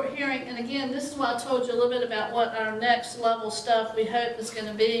summary court hearing, and again, this is why I told you a little bit about what our next level stuff we hope is going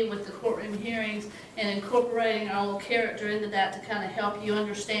to be with the courtroom hearings and incorporating our little character into that to kind of help you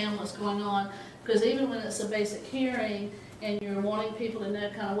understand what's going on. Because even when it's a basic hearing, and you're wanting people to know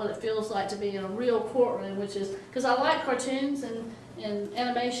kind of what it feels like to be in a real courtroom, which is, because I like cartoons and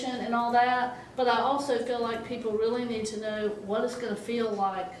animation and all that, but I also feel like people really need to know what it's going to feel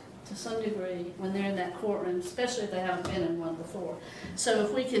like to some degree when they're in that courtroom, especially if they haven't been in one before. So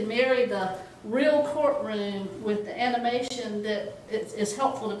if we can marry the real courtroom with the animation that is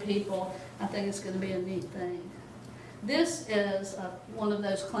helpful to people, I think it's going to be a neat thing. This is one of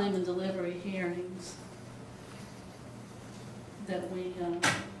those claim and delivery hearings that we...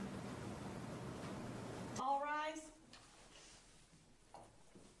 All rise.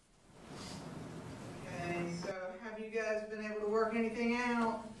 Okay, so have you guys been able to work anything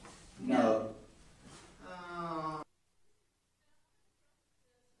out? No.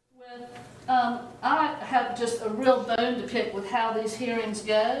 I have just a real bone to pick with how these hearings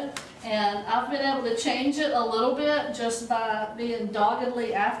go, and I've been able to change it a little bit just by being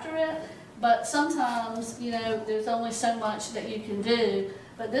doggedly after it, but sometimes, you know, there's only so much that you can do,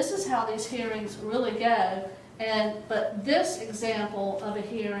 but this is how these hearings really go. But this example of a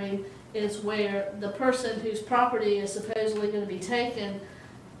hearing is where the person whose property is supposedly going to be taken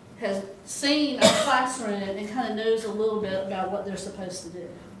has seen a classroom and kind of knows a little bit about what they're supposed to do.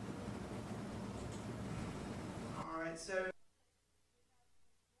 All right, so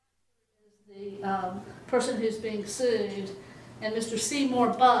The person who's being sued, and Mr.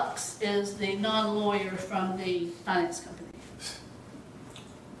 Seymour Bucks is the non-lawyer from the finance company.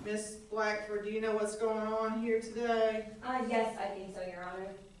 Miss Blackford, do you know what's going on here today? Yes, I think so, Your Honor.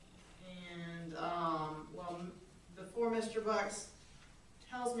 And, well, before Mr. Bucks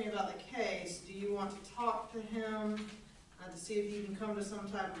tells me about the case, do you want to talk to him to see if you can come to some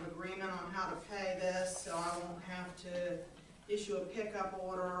type of agreement on how to pay this, so I won't have to issue a pickup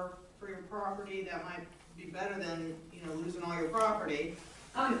order for your property? That might be better than, you know, losing all your property.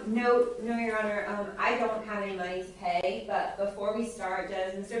 No, Your Honor. I don't have any money to pay, but before we start,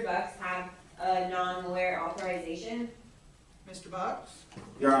 does Mr. Bucks have a non-lawyer authorization? Mr. Bucks?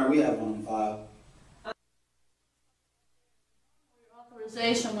 Your Honor, we have one on file.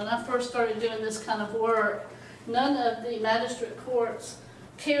 Authorization, when I first started doing this kind of work, none of the magistrate courts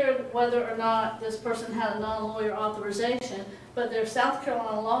cared whether or not this person had a non-lawyer authorization, but there's South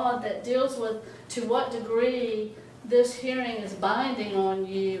Carolina law that deals with to what degree this hearing is binding on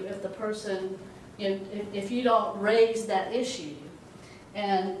you if the person, you know, if you don't raise that issue.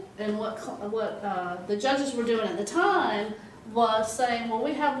 And what the judges were doing at the time was saying, well,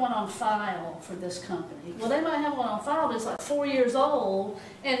 we have one on file for this company. Well, they might have one on file that's like 4 years old,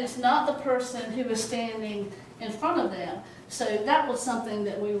 and it's not the person who is standing in front of them. So that was something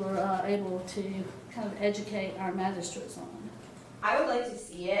that we were able to kind of educate our magistrates on. I would like to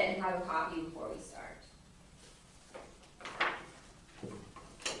see it and have a copy before we start.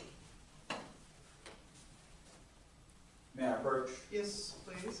 May I approach? Yes,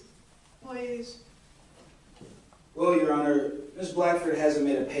 please. Please. Well, Your Honor, Ms. Blackford hasn't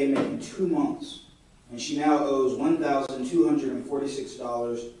made a payment in 2 months, and she now owes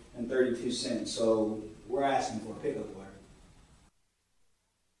 $1,246.32, so we're asking for a pickup order.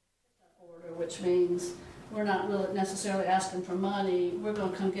 Which means we're not really necessarily asking for money. We're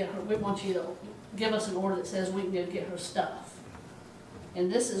going to come get her. We want you to give us an order that says we can go get her stuff.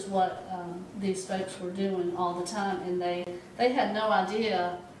 And this is what these folks were doing all the time, and they had no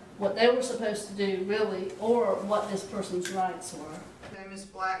idea what they were supposed to do, really, or what this person's rights were. Okay, Ms.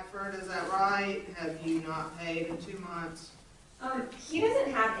 Blackford, is that right? Have you not paid in 2 months? He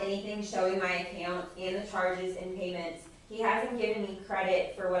doesn't have anything showing my account and the charges and payments. He hasn't given me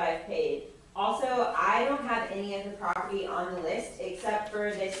credit for what I've paid. Also, I don't have any of the property on the list except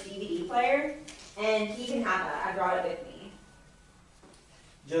for this DVD player, and he can have that. I brought it with me.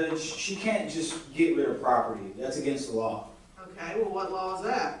 Judge, she can't just get rid of property. That's against the law. Okay, well, what law is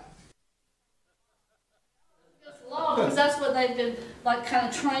that? Against the law, because that's what they've been like kind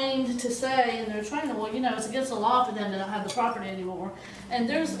of trained to say in their training. Well, you know, it's against the law for them to not have the property anymore. And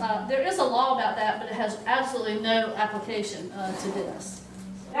there is a law about that, but it has absolutely no application to this.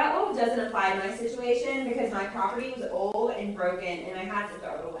 That law doesn't apply to my situation because my property was old and broken and I had to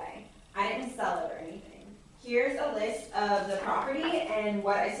throw it away. I didn't sell it or anything. Here's a list of the property and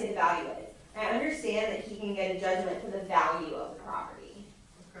what I say the value is. I understand that he can get a judgment for the value of the property.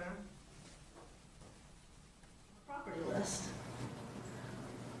 Okay. Property list.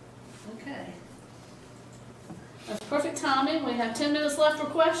 Okay. That's perfect timing. We have 10 minutes left for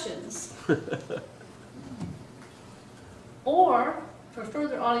questions. Or, for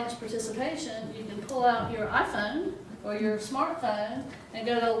further audience participation, you can pull out your iPhone or your smartphone and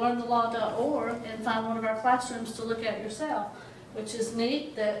go to LearntheLaw.org and find one of our classrooms to look at yourself, which is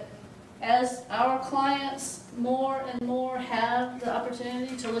neat that as our clients more and more have the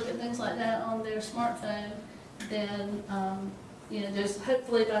opportunity to look at things like that on their smartphone, then, there's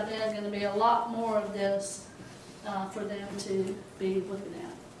hopefully by then going to be a lot more of this for them to be looking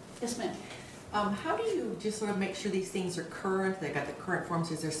at. Yes, ma'am. How do you just sort of make sure these things are current? They got the current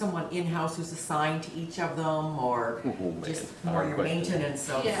forms. Is there someone in-house who's assigned to each of them, or just more your maintenance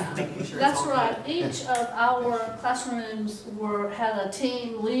of making sure That's it's all right. good? Each of our classrooms had a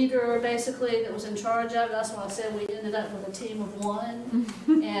team leader basically that was in charge of it. That's why I said we ended up with a team of one.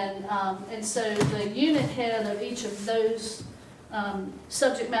 And so the unit head of each of those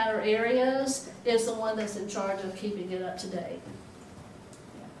subject matter areas is the one that's in charge of keeping it up to date.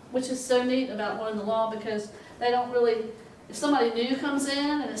 Which is so neat about LearntheLaw, because they don't really, if somebody new comes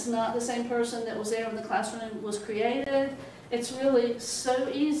in and it's not the same person that was there when the classroom was created, it's really so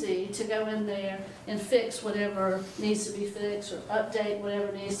easy to go in there and fix whatever needs to be fixed or update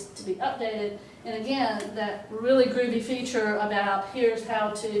whatever needs to be updated. And again, that really groovy feature about here's how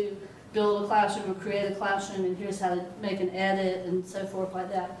to build a classroom or create a classroom, and here's how to make an edit and so forth like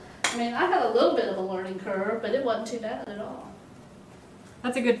that. I mean, I had a little bit of a learning curve, but it wasn't too bad at all.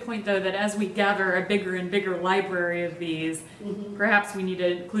 That's a good point, though, that as we gather a bigger and bigger library of these, perhaps we need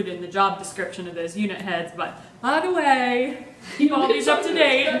to include in the job description of those unit heads, but by the way, keep all these up to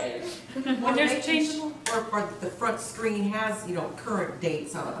date. When there's a change, or the front screen has, current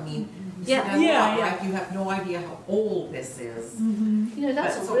dates on it. I mean, you have no idea how old this is.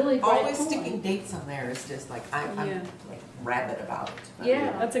 That's but a really great always point. Sticking dates on there is just like, I'm like rabid about it. But,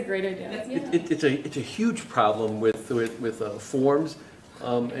 that's a great idea. It's a huge problem with forms.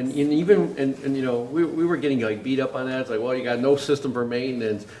 And we were getting like beat up on that. It's like, well, you got no system for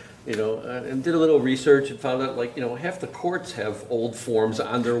maintenance, and did a little research and found out half the courts have old forms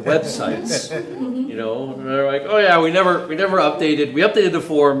on their websites, and they're like, oh yeah, we never updated, we updated the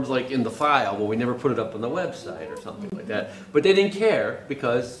forms like in the file, but we never put it up on the website or something like that. But they didn't care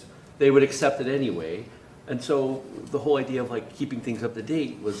because they would accept it anyway. And so the whole idea of like keeping things up to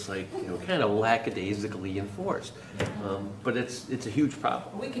date was like, kind of lackadaisically enforced. But it's a huge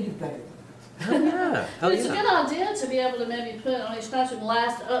problem. We can do better. Hell yeah. It's a good idea to be able to maybe put on each classroom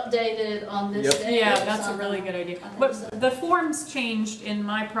last updated on this day. Yeah, that's a really good idea. But the forms changed in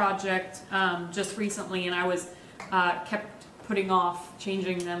my project just recently, and I was kept putting off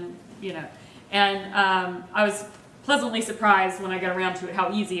changing them, and I was pleasantly surprised when I got around to it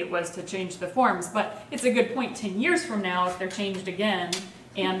how easy it was to change the forms. But it's a good point 10 years from now if they're changed again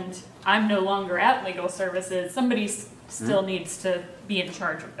and I'm no longer at legal services, somebody still needs to be in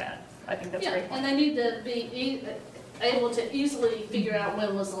charge of that. I think that's great. And they need to be able to easily figure out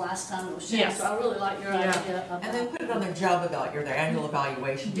when was the last time it was changed. Yes. So I really like your idea of And then put it on their job their annual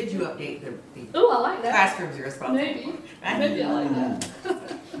evaluation. Did you update the I like that. classrooms you're responsible Maybe I like that.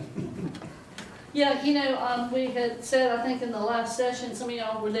 Yeah, we had said, I think in the last session, some of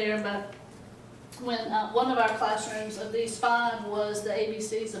y'all were there, but when one of our classrooms of these 5 was the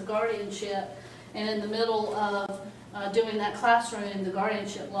ABCs of guardianship, and in the middle of doing that classroom, the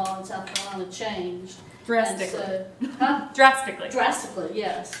guardianship law in South Carolina changed. Drastically. Drastically,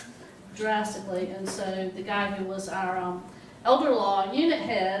 yes. Drastically. And so the guy who was our elder law unit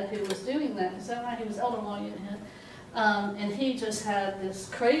head who was doing that, is that right? He was elder law unit head. And he just had this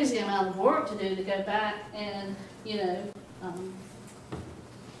crazy amount of work to do to go back and,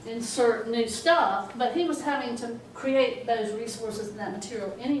 insert new stuff, but he was having to create those resources and that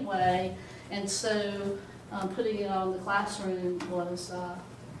material anyway, and so putting it on the classroom was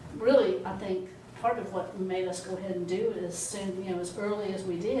really, I think, part of what made us go ahead and do it as soon, as early as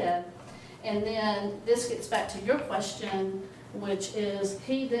we did. And then this gets back to your question, which is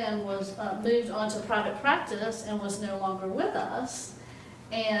he then was moved on to private practice and was no longer with us.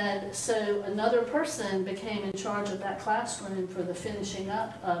 And so another person became in charge of that classroom for the finishing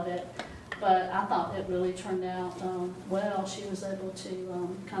up of it. But I thought it really turned out well. She was able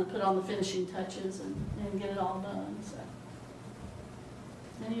to kind of put on the finishing touches and get it all done. So,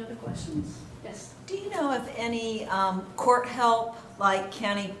 any other questions? Yes. Do you know of any court help, like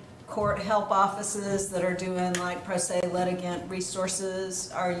county court help offices that are doing like pro se litigant resources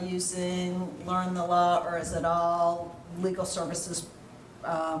are using LearntheLaw, or is it all legal services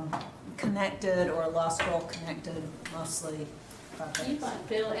connected or law school connected mostly? You might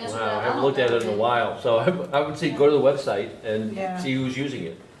be able to answer Wow, that. I haven't looked at it in a while, so I would say go to the website and see who's using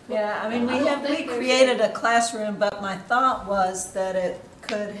it. Yeah, I mean, we created a classroom, but my thought was that it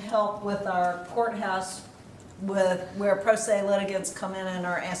could help with our courthouse with where pro se litigants come in and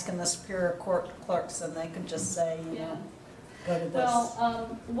are asking the superior court clerks, and they could just say, go to this?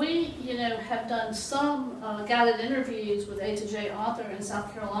 Well, we, have done some guided interviews with A to J author in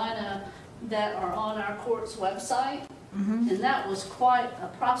South Carolina that are on our court's website. And that was quite a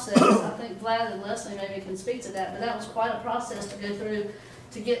process. I think Vlad and Leslie maybe can speak to that, but that was quite a process to go through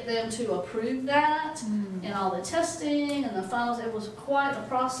to get them to approve that and all the testing and the files. It was quite a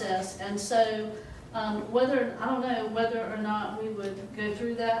process. And so I don't know whether or not we would go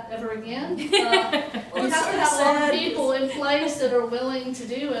through that ever again. We have to have a lot of people in place that are willing to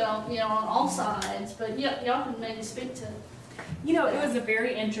do it on all sides. But y'all can maybe speak to it. It was a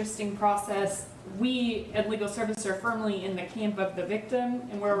very interesting process. We at Legal Service are firmly in the camp of the victim,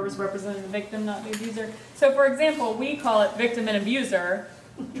 and we're always representing the victim, not the abuser. So, for example, we call it victim and abuser,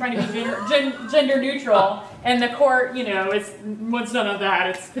 trying to be gender neutral, and the court, what's none of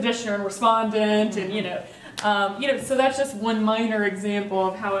that. It's petitioner and respondent, and so that's just one minor example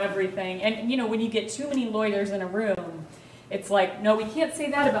of how everything. And when you get too many lawyers in a room, it's like, no, we can't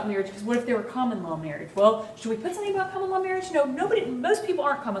say that about marriage, because what if they were common law marriage? Well, should we put something about common law marriage? No, most people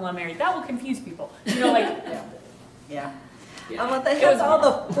aren't common law married. That will confuse people. Yeah. Well, they have all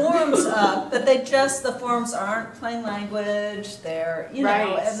the forms up, but the forms aren't plain language. They're,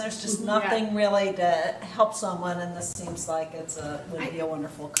 and there's just nothing really to help someone, and this seems like would be a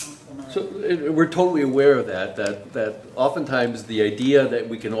wonderful compliment. So we're totally aware of that oftentimes the idea that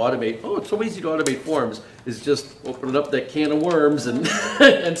we can automate, it's so easy to automate forms, is just opening up that can of worms and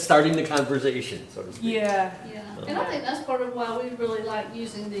and starting the conversation, so to speak. Yeah. And I think that's part of why we really like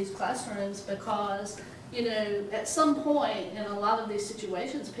using these classrooms, because at some point in a lot of these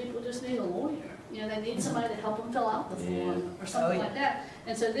situations, people just need a lawyer. They need somebody to help them fill out the form or something like that.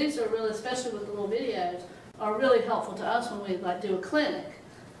 And so these are really, especially with the little videos, are really helpful to us when we do a clinic.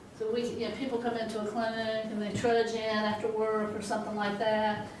 So people come into a clinic and they trudge in after work or something like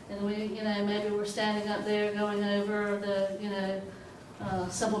that, and we, maybe we're standing up there going over the,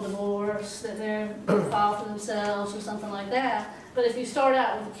 simple divorce that they're filed for themselves or something like that. But if you start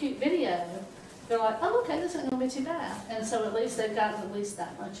out with a cute video, they're like, oh, okay, this isn't going to be too bad. And so at least they've gotten at least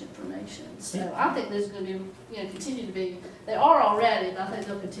that much information. So I think there's going to be, continue to be, they are already, but I think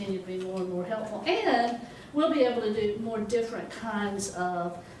they'll continue to be more and more helpful. And we'll be able to do more different kinds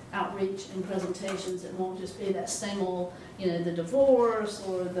of outreach and presentations. It won't just be that same old, the divorce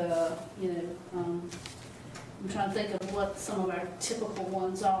or the, I'm trying to think of what some of our typical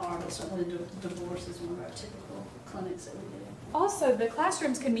ones are, but certainly divorce is one of our typical clinics that we do. Also, the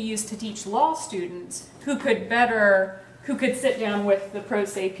classrooms can be used to teach law students who could sit down with the pro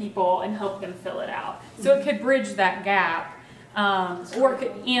se people and help them fill it out. So it could bridge that gap, and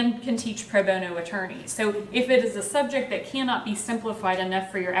can teach pro bono attorneys. So if it is a subject that cannot be simplified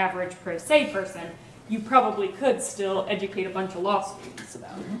enough for your average pro se person, you probably could still educate a bunch of law students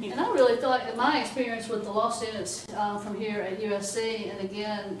about it. And I really feel like in my experience with the law students from here at USC, and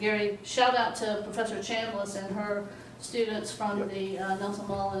again, Gary, shout out to Professor Chambliss and her students from the Nelson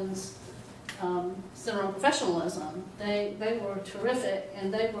Mullins Center on Professionalism. They were terrific,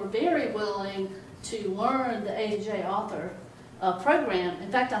 and they were very willing to learn the A to J author program. In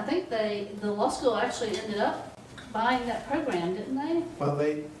fact, I think the law school actually ended up buying that program, didn't they? Well,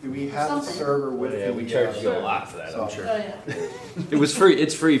 we have a server with we charged you a lot for that, I'm sure. Oh, yeah. It was free.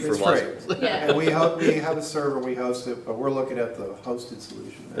 It's free for law schools. Yeah. And we have a server, we host it, but we're looking at the hosted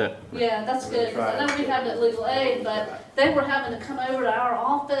solution now. Yeah, that's good. I know we have it at Legal Aid, but they were having to come over to our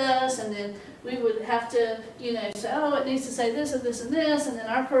office, and then we would have to, say, oh, it needs to say this and this and this, and then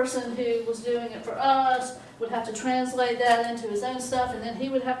our person who was doing it for us would have to translate that into his own stuff, and then he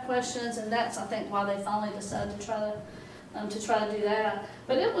would have questions, and that's, I think, why they finally decided to try to do that.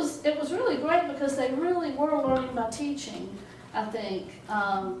 But it was really great, because they really were learning by teaching, I think,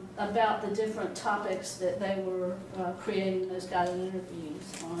 about the different topics that they were creating those guided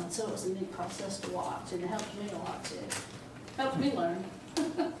interviews on. So it was a neat process to watch, and it helped me a lot too. Helped me learn.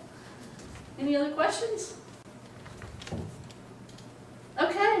 Any other questions?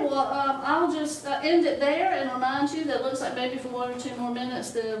 Okay, well, I'll just end it there and remind you that it looks like maybe for 1 or 2 more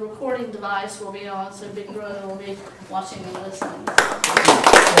minutes the recording device will be on, so Big Brother will be watching and listening.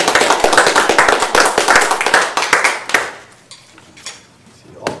 See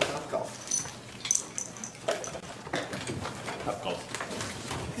you all. Top golf.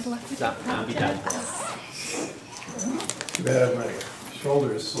 Good luck with I'll be done. Too bad my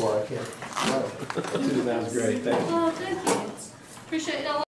shoulder is sore, I can't. That was great, thank you. Oh, thank you. Appreciate y'all.